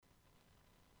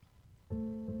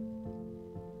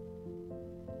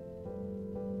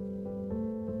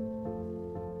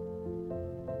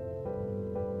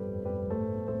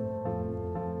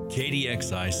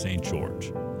KDXI St.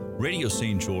 George, Radio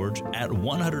St. George at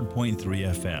 100.3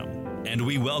 FM. And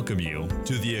we welcome you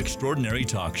to The Extraordinary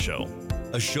Talk Show,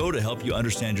 a show to help you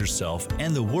understand yourself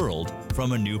and the world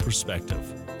from a new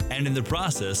perspective, and in the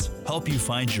process, help you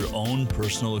find your own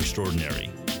personal extraordinary.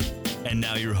 And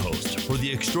now your host for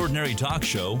The Extraordinary Talk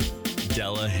Show,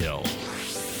 Della Hill.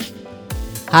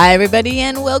 Hi, everybody,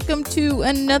 and welcome to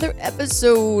another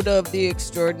episode of The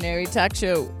Extraordinary Talk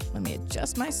Show. Let me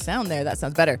adjust my sound there. That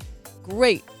sounds better.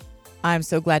 Great. I'm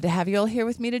so glad to have you all here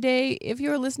with me today. If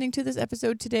you're listening to this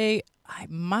episode today, I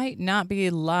might not be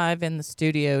live in the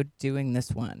studio doing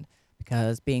this one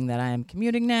because being that I am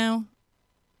commuting now,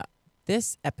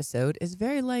 this episode is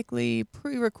very likely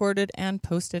pre-recorded and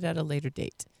posted at a later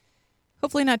date.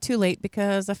 Hopefully not too late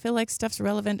because I feel like stuff's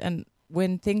relevant, and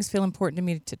when things feel important to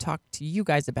me to talk to you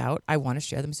guys about, I want to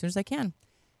share them as soon as I can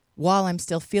while I'm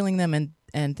still feeling them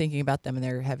and thinking about them and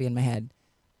they're heavy in my head.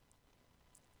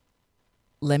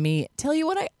 Let me tell you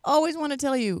what I always want to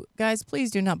tell you. Guys, please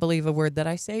do not believe a word that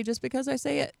I say just because I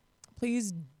say it.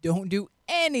 Please don't do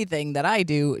anything that I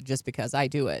do just because I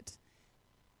do it.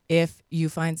 If you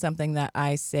find something that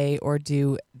I say or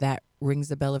do that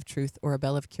rings a bell of truth or a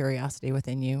bell of curiosity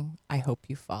within you, I hope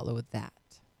you follow that.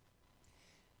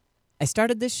 I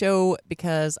started this show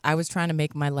because I was trying to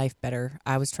make my life better.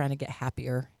 I was trying to get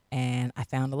happier, and I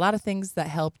found a lot of things that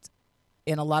helped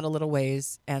in a lot of little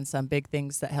ways and some big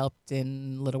things that helped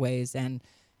in little ways. And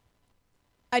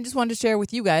I just wanted to share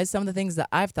with you guys some of the things that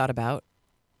I've thought about.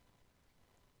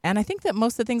 And I think that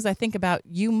most of the things I think about,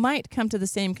 you might come to the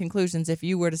same conclusions if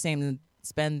you were to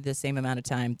spend the same amount of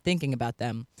time thinking about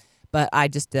them. But I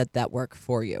just did that work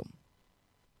for you.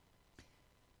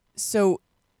 So,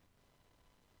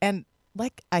 and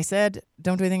like I said,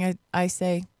 don't do anything I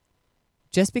say.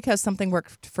 Just because something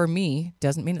worked for me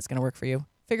doesn't mean it's going to work for you.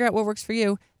 Figure out what works for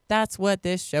you. That's what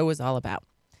this show is all about.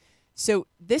 So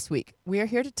this week, we are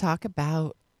here to talk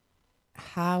about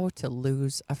how to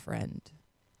lose a friend.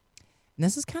 And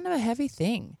this is kind of a heavy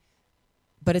thing,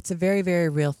 but it's a very, very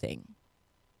real thing.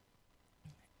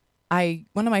 One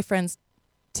of my friends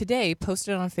today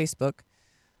posted on Facebook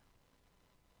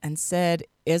and said,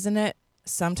 "Isn't it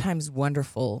sometimes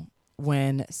wonderful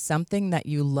when something that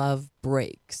you love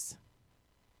breaks?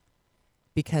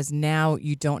 Because now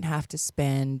you don't have to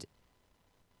spend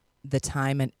the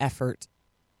time and effort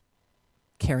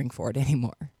caring for it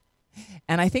anymore."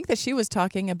 And I think that she was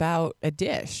talking about a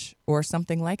dish or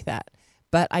something like that.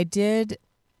 But I did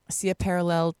see a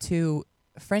parallel to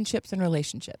friendships and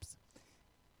relationships,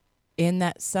 in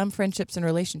that some friendships and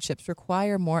relationships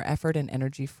require more effort and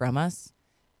energy from us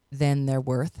than they're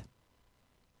worth.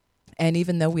 And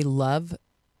even though we love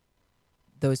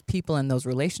those people and those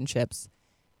relationships,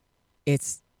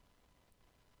 it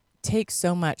takes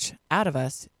so much out of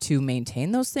us to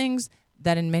maintain those things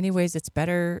that in many ways it's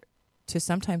better to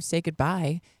sometimes say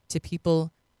goodbye to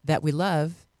people that we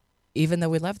love, even though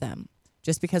we love them.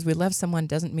 Just because we love someone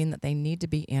doesn't mean that they need to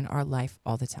be in our life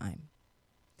all the time.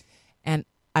 And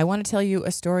I want to tell you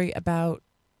a story about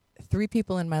 3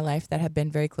 people in my life that have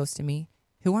been very close to me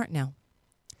who aren't now.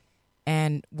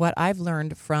 And what I've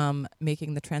learned from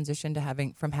making the transition to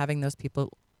having those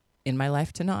people in my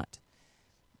life to not.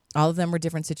 All of them were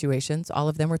different situations. All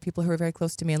of them were people who were very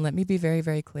close to me. And let me be very,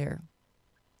 very clear.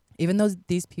 Even though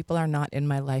these people are not in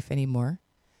my life anymore,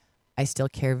 I still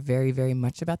care very, very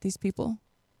much about these people.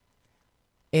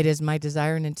 It is my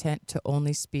desire and intent to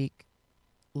only speak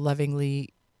lovingly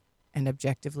and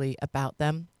objectively about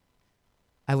them.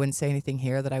 I wouldn't say anything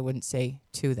here that I wouldn't say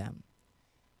to them.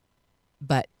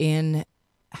 But in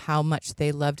how much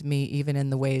they loved me, even in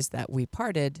the ways that we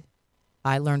parted,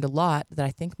 I learned a lot that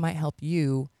I think might help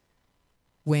you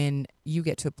when you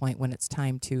get to a point when it's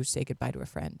time to say goodbye to a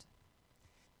friend.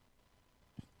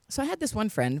 So I had this one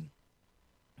friend,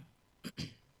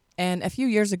 and a few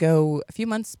years ago, a few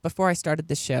months before I started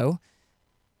this show,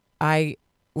 I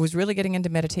was really getting into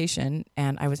meditation,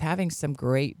 and I was having some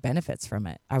great benefits from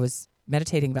it. I was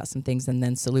meditating about some things, and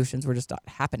then solutions were just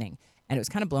happening, and it was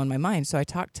kind of blowing my mind. So I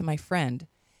talked to my friend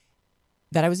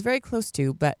that I was very close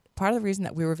to, but part of the reason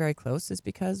that we were very close is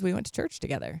because we went to church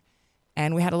together,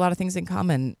 and we had a lot of things in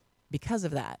common because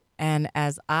of that. And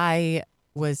as I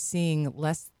was seeing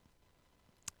less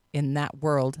in that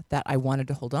world that I wanted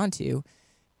to hold on to,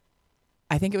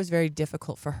 I think it was very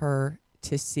difficult for her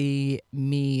to see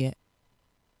me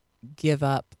give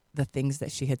up the things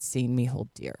that she had seen me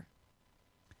hold dear.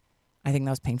 I think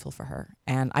that was painful for her.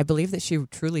 And I believe that she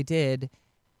truly did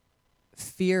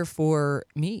fear for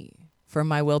me, for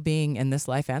my well-being in this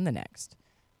life and the next.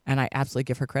 And I absolutely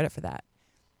give her credit for that.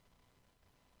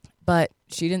 But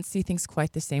she didn't see things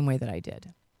quite the same way that I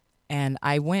did. And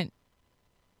I went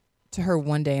to her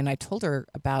one day and I told her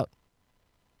about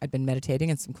I'd been meditating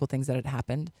and some cool things that had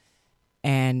happened.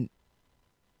 And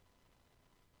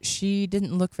she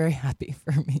didn't look very happy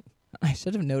for me. I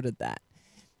should have noted that.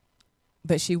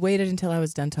 But she waited until I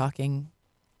was done talking.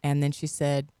 And then she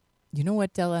said, "You know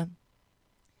what, Della?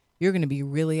 You're going to be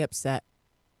really upset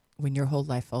when your whole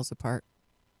life falls apart.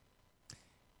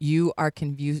 You are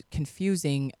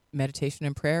confusing meditation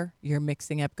and prayer. You're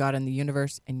mixing up God and the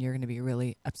universe, and you're going to be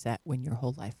really upset when your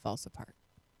whole life falls apart."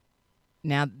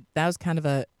 Now, that was kind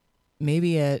of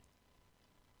maybe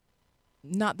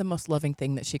not the most loving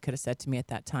thing that she could have said to me at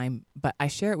that time, but I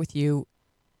share it with you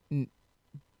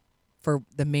for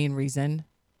the main reason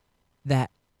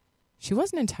that she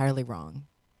wasn't entirely wrong.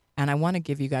 And I want to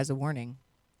give you guys a warning.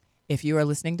 If you are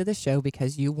listening to this show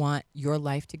because you want your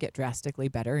life to get drastically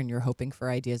better and you're hoping for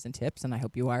ideas and tips, and I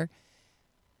hope you are,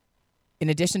 in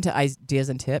addition to ideas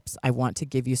and tips, I want to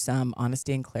give you some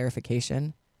honesty and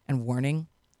clarification and warning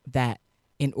that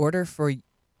in order for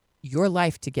your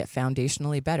life to get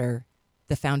foundationally better,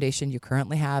 the foundation you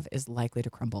currently have is likely to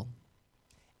crumble.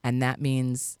 And that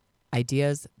means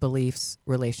ideas, beliefs,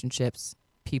 relationships,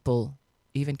 people,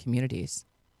 even communities.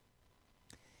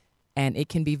 And it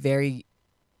can be very,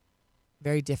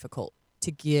 very difficult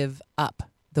to give up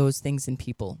those things in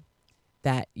people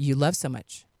that you love so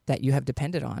much, that you have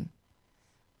depended on.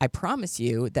 I promise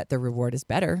you that the reward is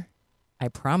better. I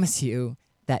promise you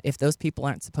that if those people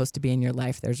aren't supposed to be in your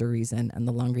life, there's a reason. And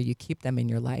the longer you keep them in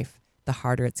your life, the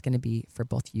harder it's going to be for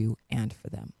both you and for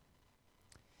them.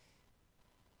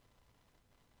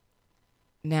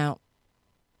 Now,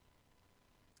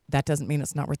 that doesn't mean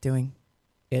it's not worth doing.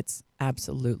 It's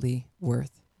absolutely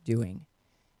worth doing.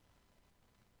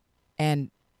 And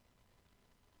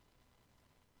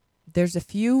there's a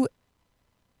few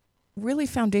really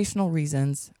foundational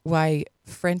reasons why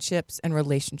friendships and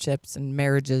relationships and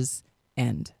marriages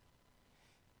end.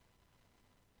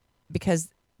 Because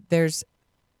there's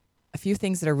a few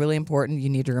things that are really important you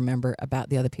need to remember about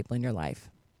the other people in your life.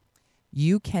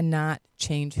 You cannot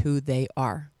change who they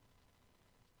are.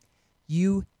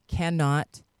 You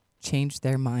cannot change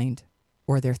their mind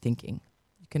or their thinking.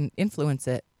 You can influence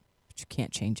it, but you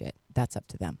can't change it. That's up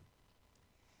to them.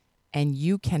 And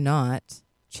you cannot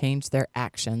change their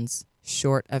actions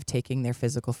short of taking their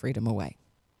physical freedom away.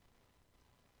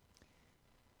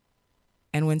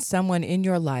 And when someone in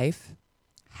your life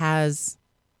has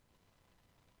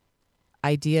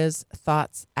ideas,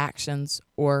 thoughts, actions,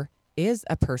 or is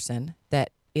a person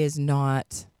that is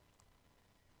not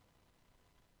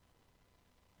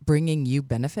bringing you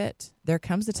benefit, there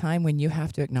comes a time when you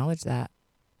have to acknowledge that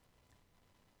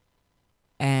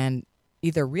and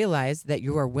either realize that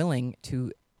you are willing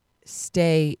to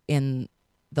stay in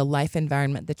the life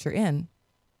environment that you're in.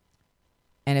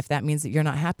 And if that means that you're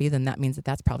not happy, then that means that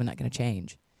that's probably not going to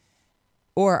change.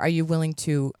 Or are you willing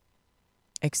to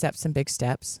accept some big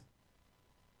steps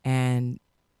and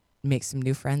make some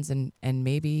new friends and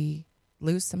maybe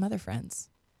lose some other friends?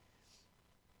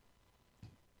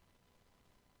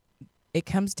 It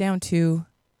comes down to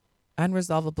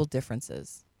unresolvable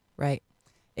differences, right?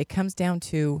 It comes down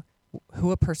to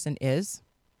who a person is,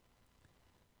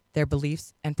 their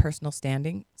beliefs and personal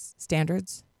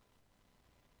standards,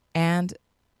 and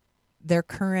their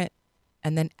current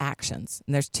and then actions.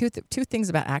 And there's two things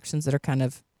about actions that are kind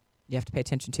of, you have to pay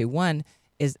attention to. One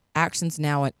is actions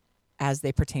now as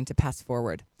they pertain to pass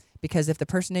forward. Because if the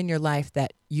person in your life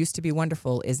that used to be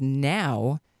wonderful is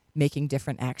now making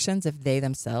different actions, if they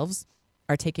themselves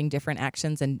are taking different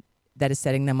actions and that is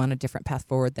setting them on a different path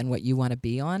forward than what you want to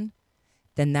be on,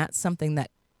 then that's something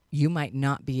that you might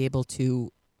not be able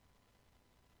to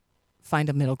find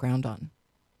a middle ground on.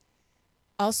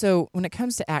 Also, when it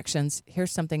comes to actions,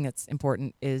 here's something that's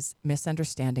important is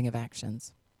misunderstanding of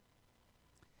actions.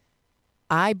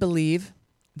 I believe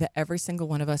that every single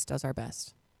one of us does our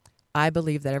best. I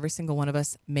believe that every single one of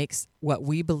us makes what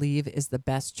we believe is the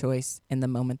best choice in the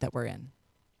moment that we're in.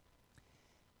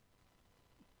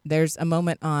 There's a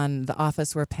moment on The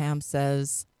Office where Pam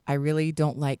says, "I really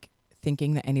don't like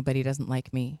thinking that anybody doesn't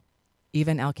like me.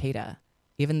 Even Al-Qaeda.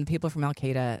 Even the people from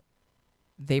Al-Qaeda,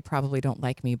 they probably don't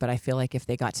like me, but I feel like if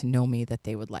they got to know me that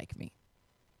they would like me."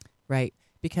 Right?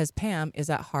 Because Pam is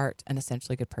at heart an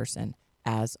essentially good person,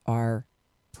 as are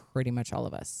pretty much all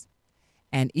of us.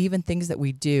 And even things that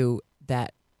we do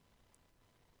that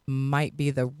might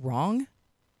be the wrong,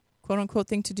 quote unquote,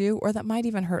 thing to do, or that might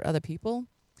even hurt other people,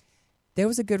 there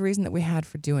was a good reason that we had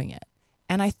for doing it.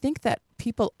 And I think that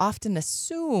people often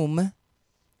assume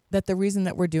that the reason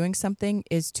that we're doing something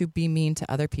is to be mean to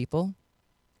other people.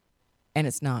 And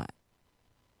it's not.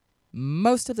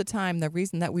 Most of the time, the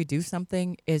reason that we do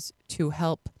something is to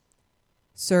help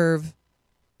serve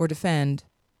or defend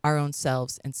our own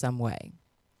selves in some way.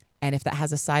 And if that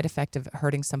has a side effect of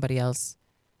hurting somebody else,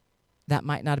 that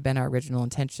might not have been our original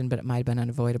intention, but it might have been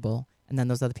unavoidable. And then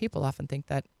those other people often think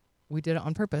that we did it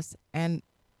on purpose. And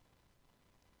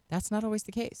that's not always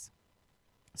the case.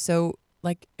 So,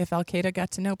 like, if Al-Qaeda got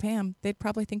to know Pam, they'd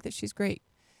probably think that she's great.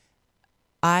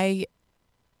 I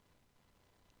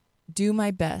do my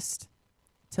best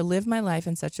to live my life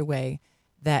in such a way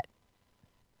that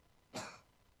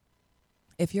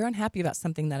if you're unhappy about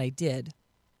something that I did,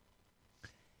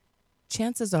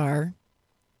 chances are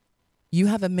you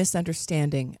have a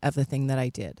misunderstanding of the thing that I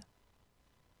did.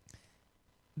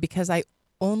 Because I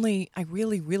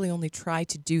really, really only try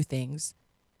to do things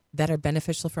that are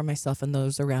beneficial for myself and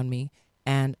those around me,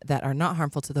 and that are not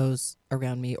harmful to those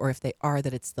around me, or if they are,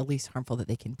 that it's the least harmful that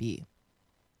they can be.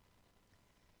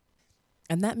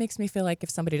 And that makes me feel like if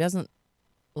somebody doesn't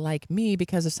like me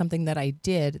because of something that I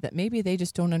did, that maybe they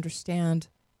just don't understand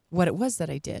what it was that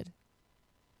I did.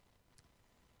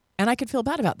 And I could feel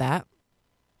bad about that.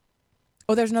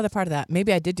 Oh, there's another part of that.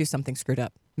 Maybe I did do something screwed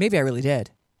up. Maybe I really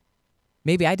did.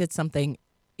 Maybe I did something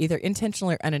either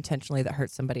intentionally or unintentionally that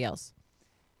hurt somebody else.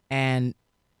 And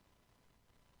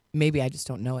maybe I just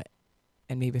don't know it.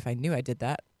 And maybe if I knew I did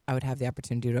that, I would have the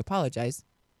opportunity to apologize.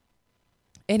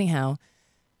 Anyhow,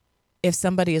 if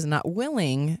somebody is not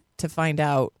willing to find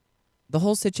out the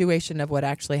whole situation of what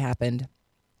actually happened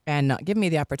and not give me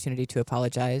the opportunity to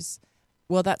apologize,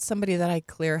 well, that's somebody that I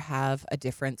clear have a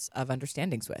difference of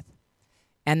understandings with.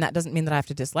 And that doesn't mean that I have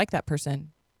to dislike that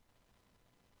person.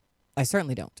 I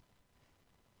certainly don't.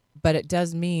 But it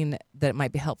does mean that it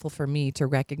might be helpful for me to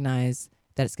recognize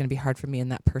that it's going to be hard for me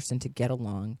and that person to get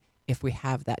along if we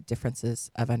have that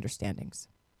differences of understandings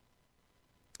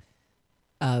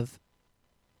of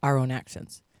our own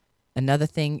actions. Another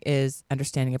thing is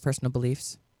understanding of personal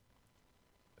beliefs.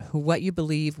 What you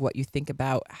believe, what you think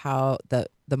about, how the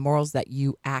morals that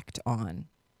you act on.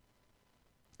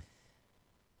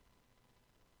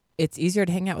 It's easier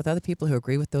to hang out with other people who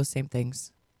agree with those same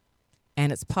things.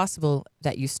 And it's possible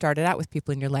that you started out with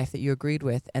people in your life that you agreed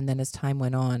with, and then as time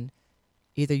went on,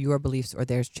 either your beliefs or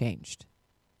theirs changed.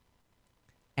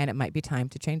 And it might be time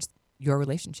to change your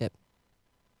relationship.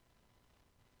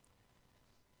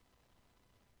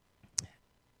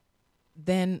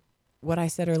 Then what I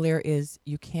said earlier is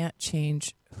you can't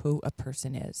change who a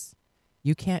person is.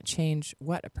 You can't change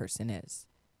what a person is.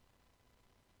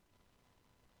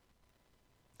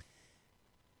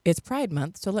 It's Pride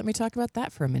Month, so let me talk about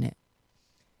that for a minute.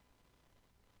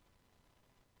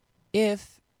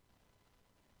 If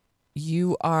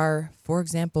you are, for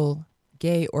example,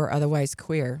 gay or otherwise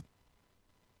queer,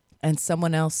 and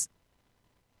someone else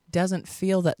doesn't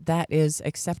feel that that is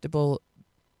acceptable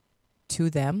to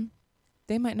them,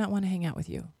 they might not want to hang out with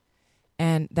you.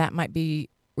 And that might be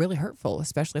really hurtful,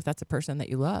 especially if that's a person that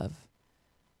you love.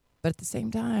 But at the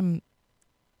same time,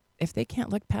 if they can't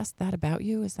look past that about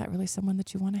you, is that really someone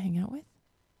that you want to hang out with?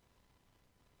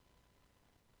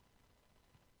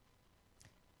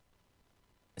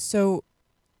 So,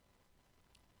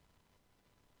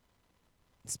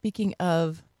 speaking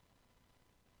of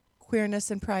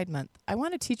queerness and Pride Month, I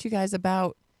want to teach you guys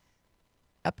about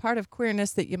a part of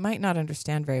queerness that you might not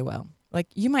understand very well. Like,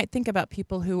 you might think about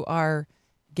people who are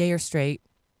gay or straight,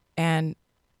 and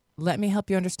let me help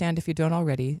you understand, if you don't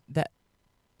already, that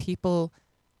people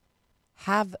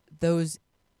have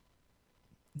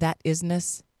that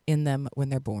isness in them when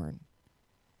they're born.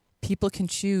 People can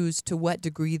choose to what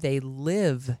degree they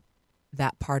live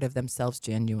that part of themselves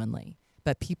genuinely,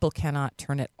 but people cannot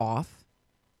turn it off,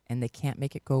 and they can't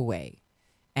make it go away.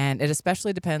 And it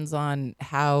especially depends on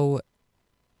how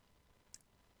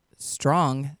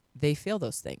strong they feel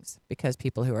those things, because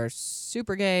people who are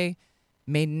super gay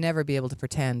may never be able to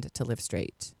pretend to live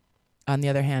straight. On the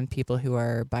other hand, people who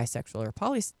are bisexual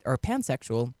or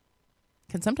pansexual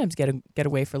can sometimes get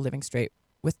away for living straight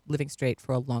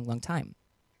for a long, long time.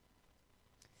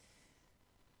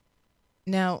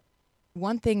 Now,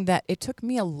 one thing that it took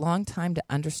me a long time to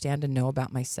understand and know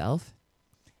about myself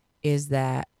is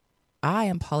that I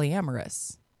am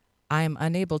polyamorous. I am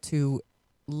unable to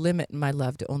limit my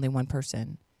love to only one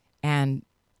person. And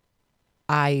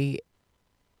I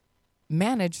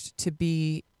managed to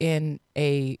be in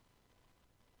a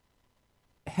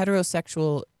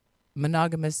heterosexual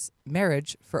monogamous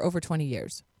marriage for over 20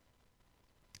 years.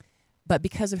 But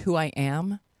because of who I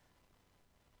am,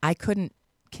 I couldn't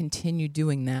continue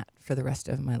doing that for the rest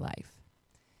of my life.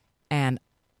 And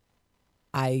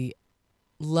I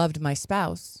loved my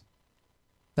spouse,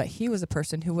 but he was a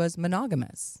person who was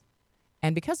monogamous.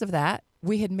 And because of that,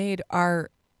 we had made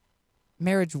our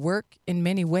marriage work in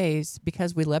many ways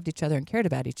because we loved each other and cared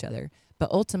about each other.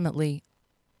 But ultimately,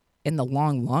 in the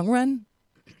long, long run,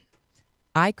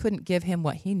 I couldn't give him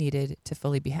what he needed to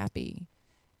fully be happy.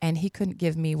 And he couldn't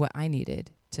give me what I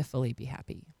needed to fully be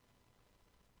happy.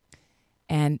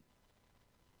 And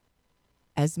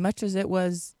as much as it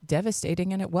was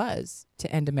devastating, and it was, to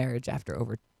end a marriage after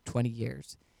over 20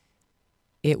 years,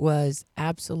 it was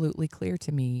absolutely clear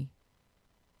to me,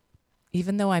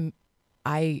 even though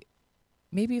I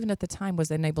maybe even at the time was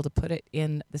unable to put it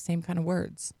in the same kind of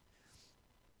words,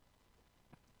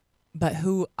 but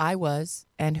who I was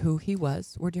and who he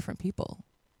was were different people.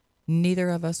 Neither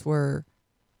of us were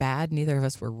bad. Neither of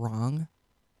us were wrong.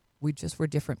 We just were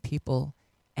different people.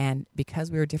 And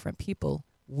because we were different people,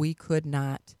 we could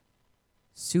not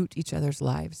suit each other's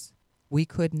lives. We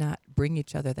could not bring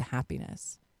each other the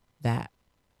happiness that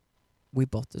we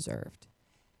both deserved.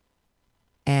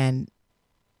 And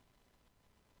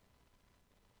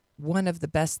one of the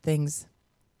best things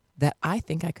that I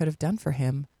think I could have done for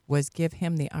him was give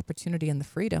him the opportunity and the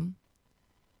freedom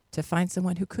to find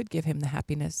someone who could give him the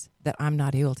happiness that I'm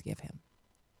not able to give him.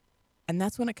 And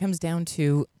that's when it comes down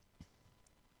to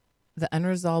the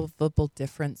unresolvable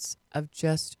difference of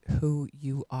just who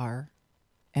you are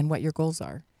and what your goals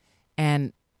are.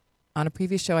 And on a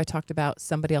previous show, I talked about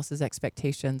somebody else's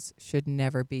expectations should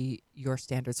never be your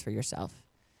standards for yourself.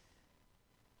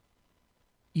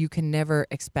 You can never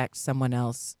expect someone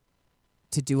else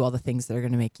to do all the things that are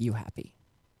going to make you happy.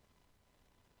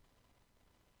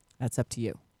 That's up to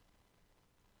you.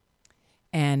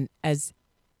 And as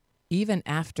even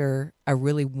after a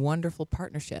really wonderful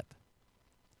partnership,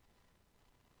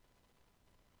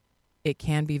 it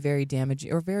can be very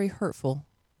damaging or very hurtful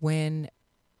when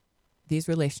these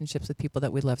relationships with people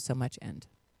that we love so much end.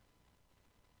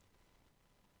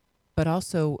 But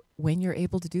also, when you're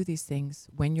able to do these things,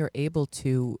 when you're able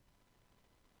to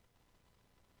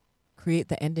create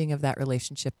the ending of that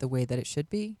relationship the way that it should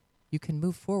be, you can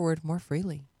move forward more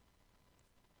freely.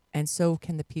 And so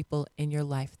can the people in your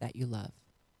life that you love.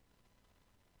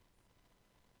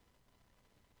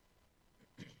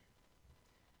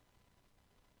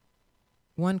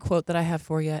 One quote that I have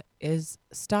for you is,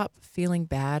 stop feeling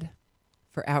bad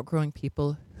for outgrowing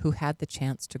people who had the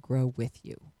chance to grow with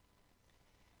you.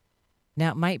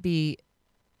 Now, it might be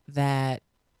that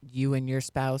you and your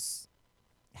spouse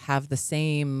have the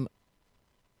same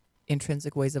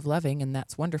intrinsic ways of loving, and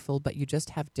that's wonderful, but you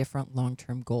just have different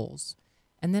long-term goals.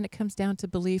 And then it comes down to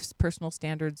beliefs, personal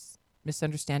standards,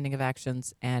 misunderstanding of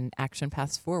actions, and action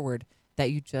paths forward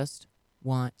that you just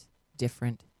want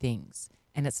different things.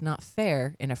 And it's not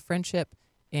fair in a friendship,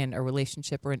 in a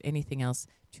relationship, or in anything else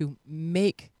to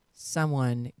make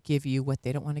someone give you what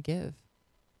they don't want to give.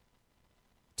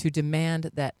 To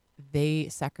demand that they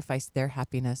sacrifice their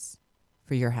happiness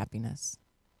for your happiness.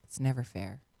 It's never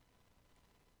fair.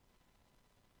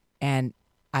 And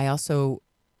I also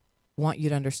want you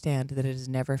to understand that it is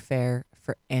never fair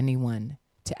for anyone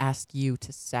to ask you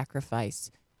to sacrifice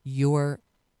your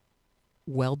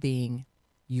well-being,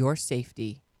 your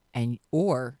safety, and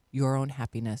or your own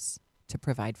happiness to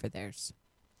provide for theirs.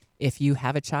 If you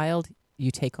have a child,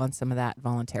 you take on some of that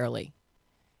voluntarily.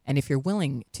 And if you're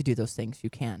willing to do those things, you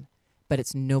can. But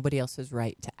it's nobody else's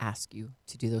right to ask you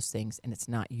to do those things, and it's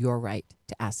not your right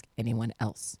to ask anyone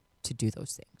else to do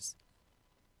those things.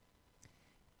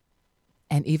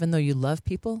 And even though you love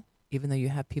people, even though you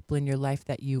have people in your life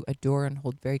that you adore and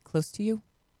hold very close to you,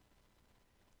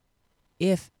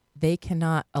 if they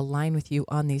cannot align with you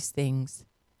on these things,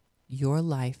 your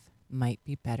life might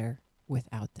be better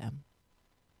without them.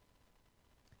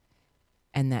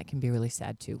 And that can be really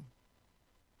sad too.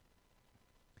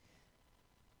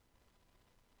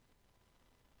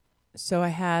 So I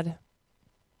had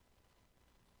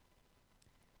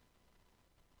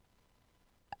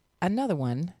another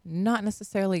one, not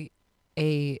necessarily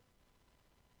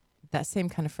that same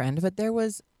kind of friend, but there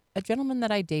was a gentleman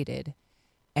that I dated,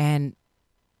 and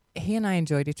he and I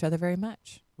enjoyed each other very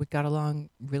much. We got along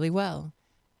really well.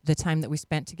 The time that we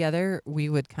spent together, we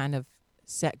would kind of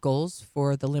set goals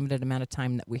for the limited amount of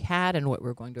time that we had and what we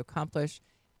were going to accomplish,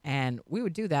 and we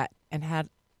would do that and had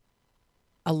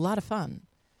a lot of fun.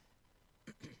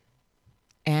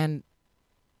 And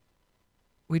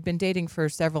we'd been dating for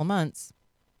several months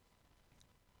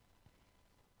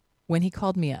when he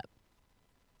called me up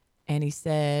and he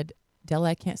said, Della,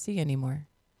 I can't see you anymore.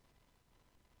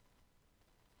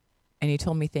 And he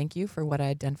told me thank you for what I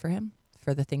had done for him,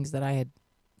 for the things that I had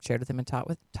shared with him and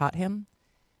taught him.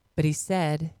 But he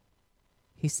said,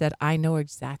 I know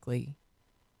exactly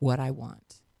what I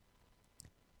want.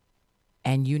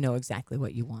 And you know exactly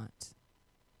what you want.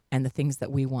 And the things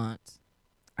that we want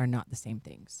are not the same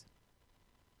things.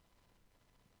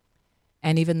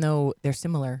 And even though they're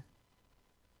similar,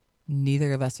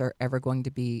 neither of us are ever going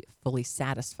to be fully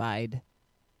satisfied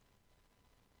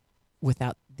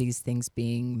without these things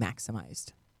being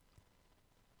maximized.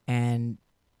 And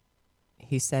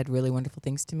he said really wonderful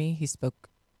things to me. He spoke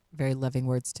very loving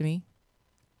words to me.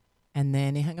 And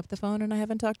then he hung up the phone, and I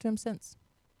haven't talked to him since.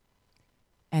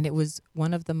 And it was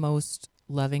one of the most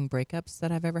loving breakups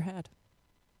that I've ever had.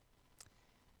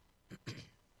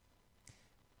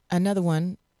 Another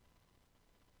one,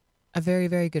 a very,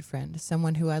 very good friend,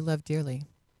 someone who I love dearly,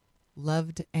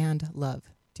 loved and love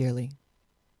dearly.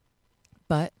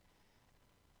 But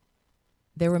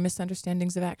there were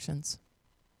misunderstandings of actions,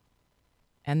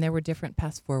 and there were different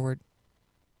paths forward.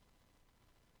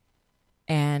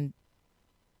 And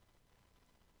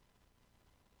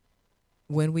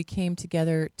when we came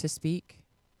together to speak,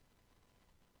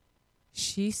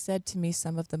 she said to me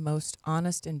some of the most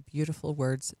honest and beautiful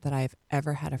words that I have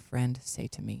ever had a friend say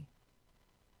to me.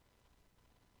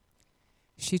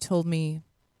 She told me,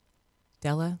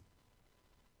 Della,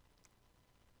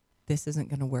 this isn't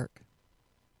going to work.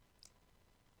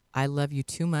 I love you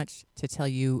too much to tell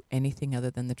you anything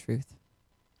other than the truth.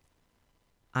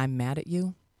 I'm mad at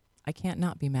you. I can't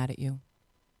not be mad at you.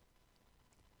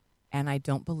 And I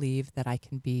don't believe that I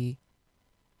can be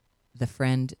the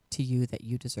friend to you that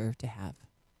you deserve to have.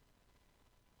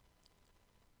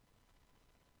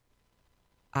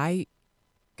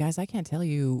 Guys, I can't tell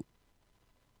you.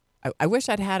 I wish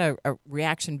I'd had a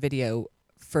reaction video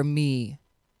for me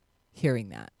hearing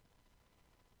that,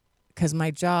 because my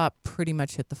jaw pretty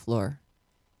much hit the floor,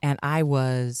 and I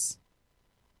was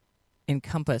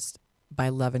encompassed by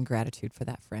love and gratitude for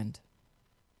that friend.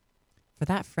 For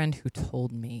that friend who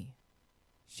told me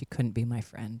she couldn't be my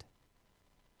friend.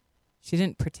 She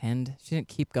didn't pretend. She didn't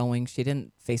keep going. She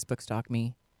didn't Facebook stalk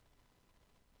me.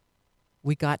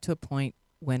 We got to a point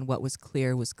when what was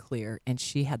clear, and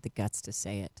she had the guts to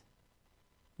say it.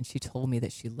 And she told me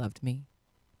that she loved me,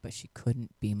 but she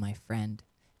couldn't be my friend.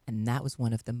 And that was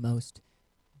one of the most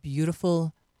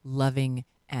beautiful, loving,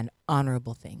 and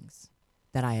honorable things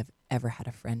that I have ever had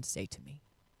a friend say to me.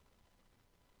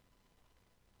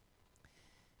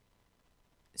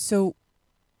 So,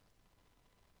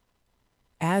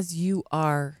 as you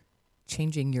are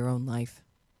changing your own life,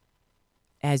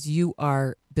 as you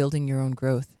are building your own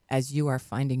growth, as you are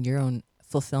finding your own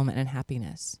fulfillment and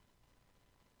happiness,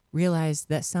 realize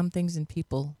that some things and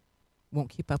people won't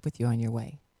keep up with you on your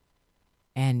way.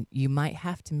 And you might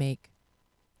have to make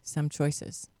some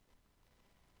choices.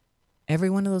 Every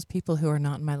one of those people who are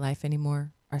not in my life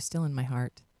anymore are still in my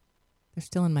heart. They're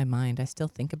still in my mind. I still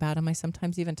think about them. I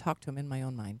sometimes even talk to them in my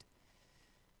own mind.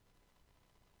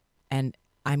 And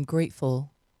I'm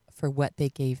grateful for what they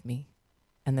gave me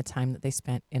and the time that they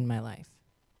spent in my life.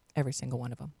 Every single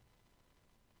one of them.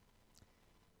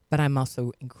 But I'm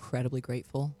also incredibly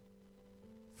grateful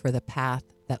for the path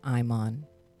that I'm on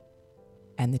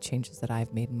and the changes that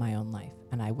I've made in my own life.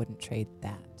 And I wouldn't trade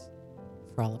that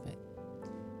for all of it.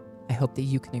 I hope that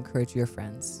you can encourage your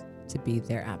friends to be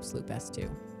their absolute best too.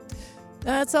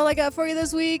 That's all I got for you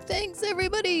this week. Thanks,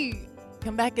 everybody.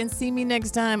 Come back and see me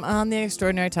next time on The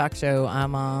Extraordinary Talk Show.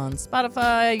 I'm on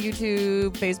Spotify,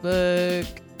 YouTube, Facebook,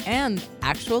 and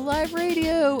actual live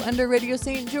radio under Radio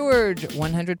St. George,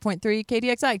 100.3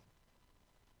 KDXI.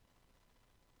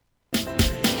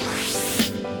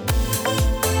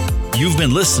 You've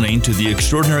been listening to The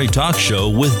Extraordinary Talk Show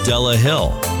with Della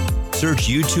Hill. Search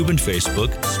YouTube and Facebook,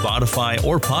 Spotify,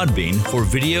 or Podbean for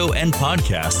video and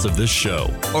podcasts of this show,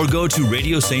 or go to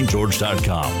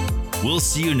radiostgeorge.com. We'll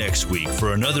see you next week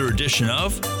for another edition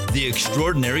of The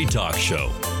Extraordinary Talk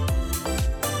Show.